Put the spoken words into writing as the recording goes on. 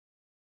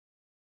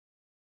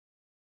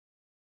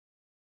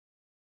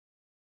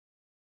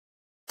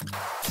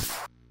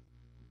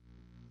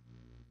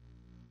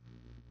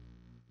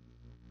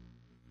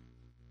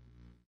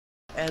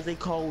As they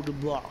call the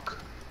block.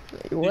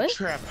 What? The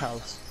trap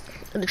house.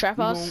 The trap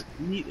house?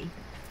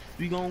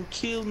 We gonna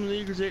kill them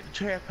niggas at the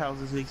trap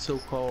house, as they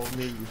so-called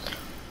niggas.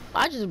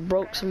 I just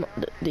broke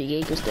the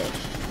Jaeger thing.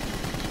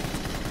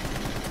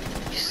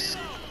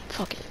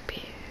 Fucking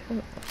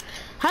bitch.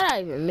 How did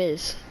I even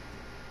miss?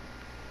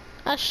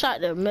 I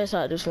shot the mess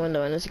out this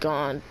window and it's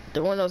gone.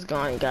 The window's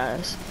gone,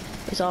 guys.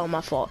 It's all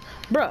my fault.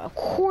 Bruh, of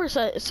course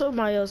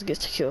somebody else gets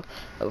to kill.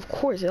 Of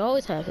course, it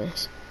always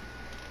happens.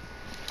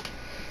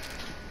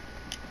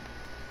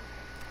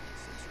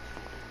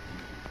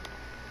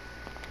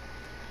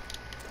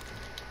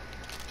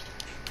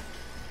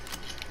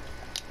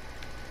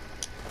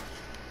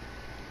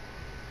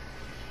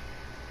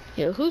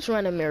 Yo, who's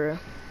running mirror?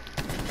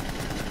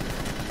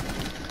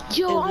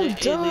 Yo, I'm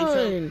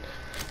done.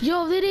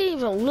 Yo, they didn't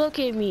even look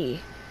at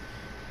me.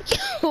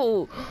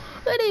 Yo,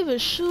 they didn't even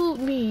shoot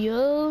me,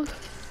 yo.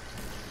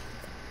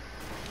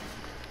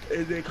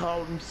 And they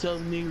call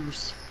themselves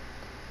niggers.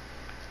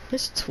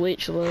 It's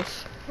Twitch,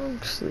 love. I'm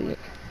asleep.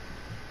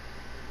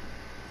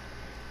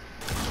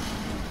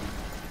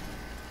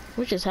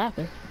 What just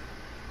happened?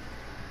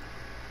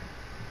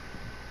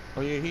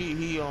 Oh yeah,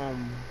 he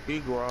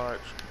big garage.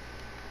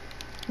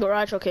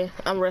 Garage, okay.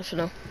 I'm rushing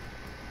him.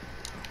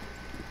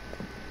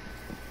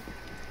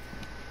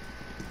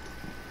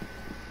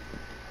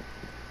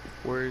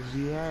 Where is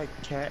he at,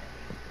 cat?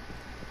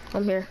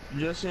 I'm here.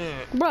 Just in.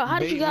 Bro, how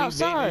did you get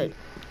outside?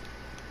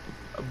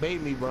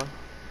 Bait me, bro.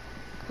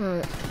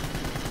 Alright.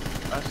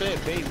 I said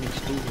bait me,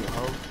 stupid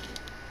hoe.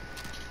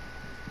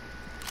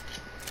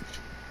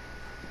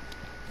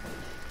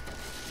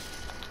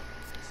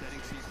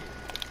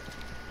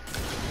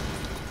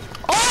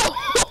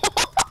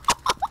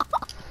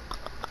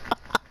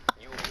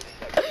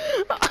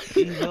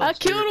 I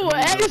killed him with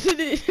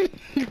accident.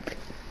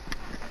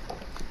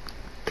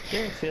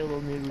 That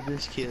fellow nigga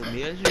just killed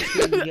me. I just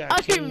said you got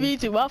I didn't mean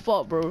to. My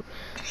fault, bro.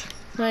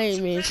 I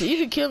ain't mean to. You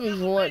can kill me if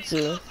you want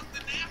to,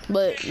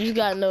 but you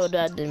gotta know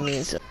that I didn't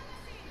mean to.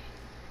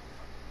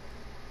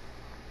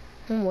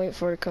 I'm waiting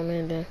for it to come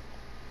in then.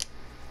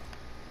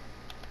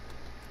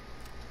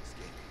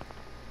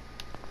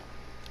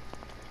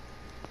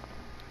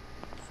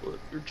 Fuck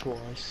your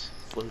choice.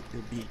 Fuck the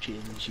bitch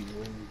and she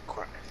won't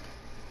cry.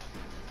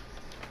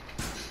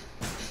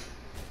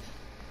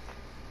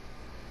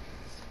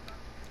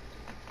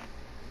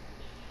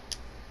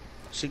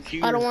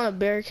 Secure. I don't want to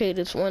barricade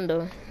this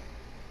window.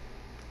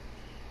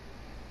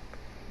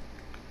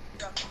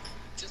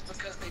 Just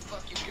because they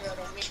fuck your girl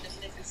don't mean the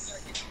niggas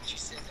suck it. She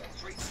said don't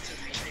preach to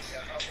me,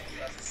 nigga.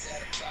 I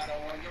said I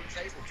don't want your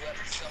table, but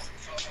it's something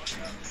for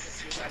her.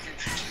 If you like it,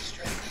 treat you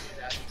straight.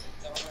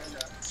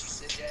 She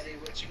said, Daddy,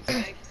 what you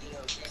think?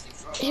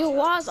 Yo,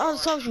 why is all the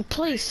songs you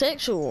play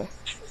sexual?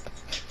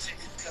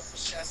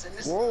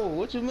 Whoa,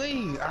 what you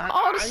mean?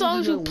 All the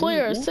songs you play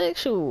are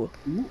sexual.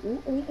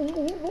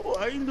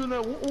 I ain't doing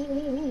that.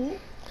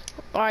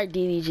 Alright,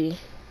 DDG.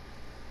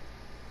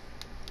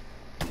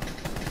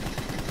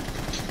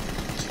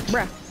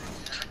 Bruh.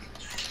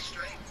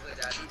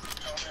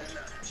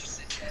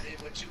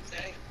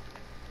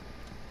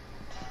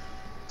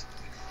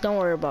 Don't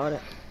worry about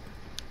it.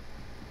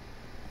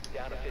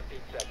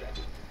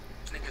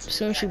 As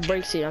soon as she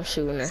breaks it, I'm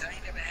shooting her.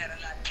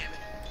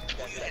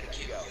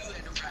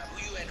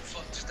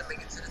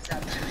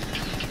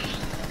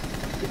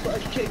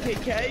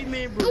 KKK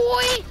member.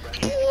 Boy!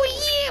 Oh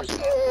yeah,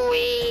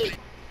 boy!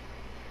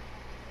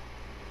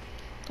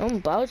 I'm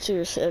about to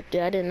accept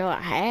it. I didn't know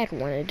I had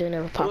one. It didn't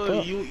ever pop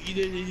up. You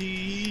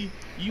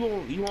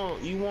won't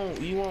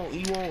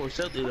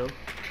accept it though.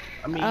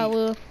 I mean, I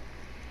will.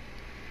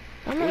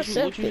 I'm gonna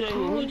accept it.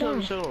 Calm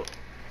down.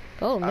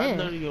 Oh man.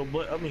 I know your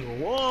butt. I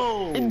mean,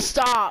 whoa!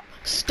 Stop!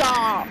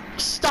 Stop!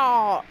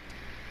 Stop!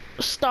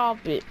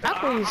 Stop it!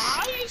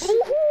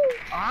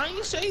 I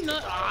ain't say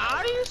nothing.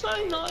 I didn't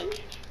say nothing.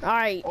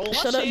 Alright,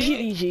 shut up,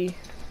 DDG.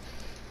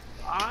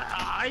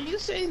 I ain't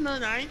say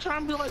nothing. I ain't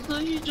trying to be like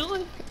you,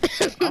 Julie.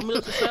 I'm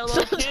just a fellow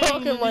Stop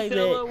talking like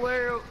that.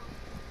 Where,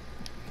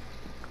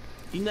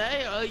 you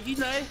know,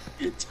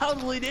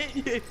 totally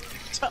did.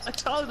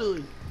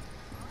 Totally.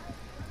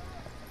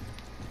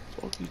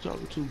 Fuck you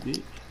talking too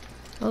big.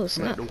 Oh,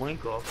 snap. Smack the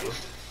wink off you.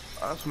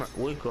 I'll smack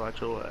the wink out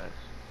your ass.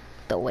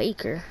 The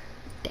waker.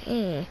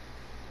 Dang.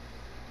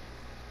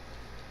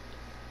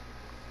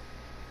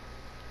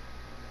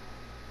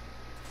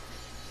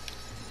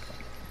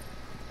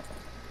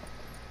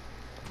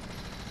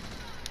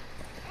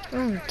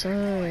 I'm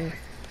done.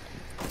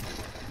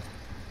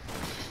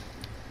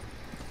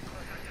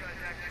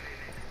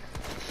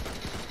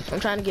 I'm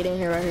trying to get in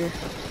here right here.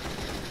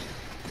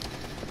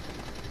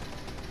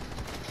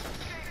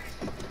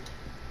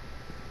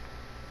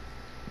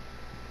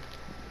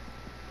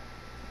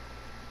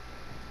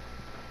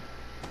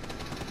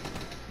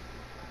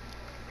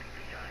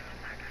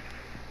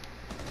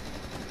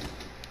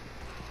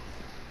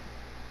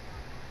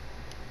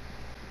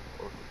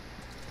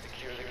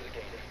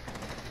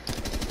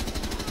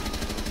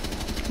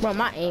 Bro,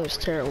 my aim is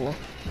terrible.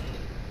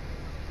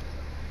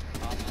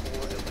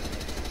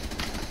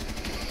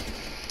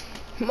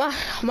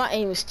 My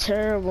aim is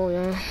terrible,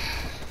 yo.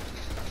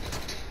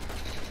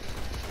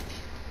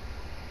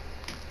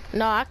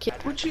 No, I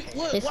can't. What you,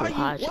 what, It's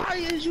why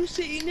is you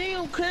sitting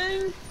down,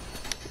 King?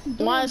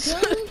 Why?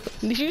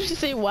 Did you just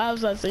say why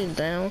was I sitting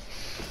down?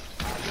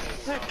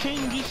 That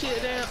King, you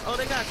sit down. Oh,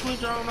 they got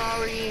Twitch on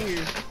already in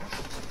here.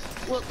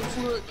 What the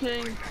fuck,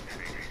 King?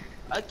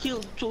 I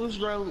killed Twitch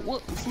drone.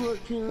 What the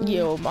fuck, King?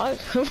 Yo, my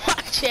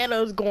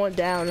channel's going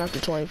down after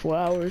 24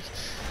 hours.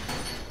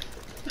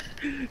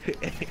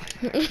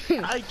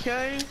 I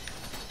came.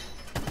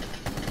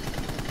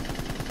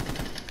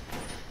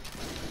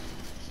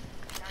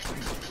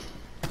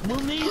 We'll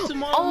need some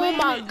more Oh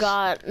minutes. my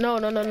god. No.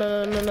 Don't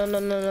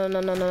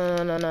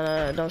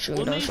shoot me,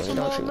 We don't need shoot me, some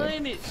don't more shoot me.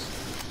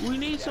 minutes. We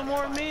need some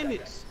more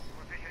minutes.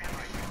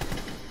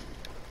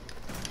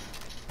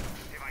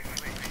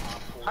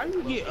 How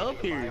you get up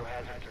here?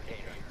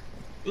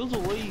 There's a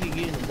way you can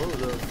get in the boat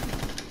though.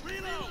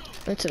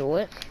 Into the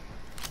what?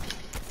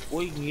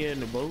 Way you can get in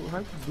the boat. How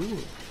you do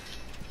it?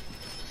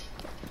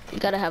 You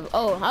gotta have,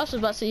 oh, I was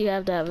about to say you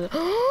have to have it.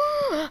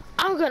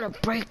 I'm gonna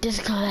break this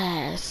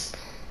glass.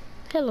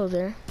 Hello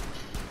there.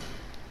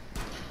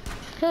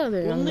 Hello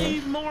there, We'll young man.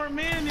 need more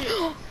minutes.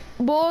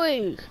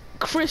 Boy,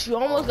 Chris, you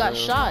almost got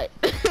shot.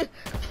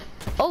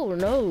 Oh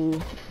no.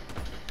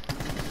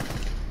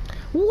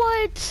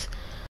 What?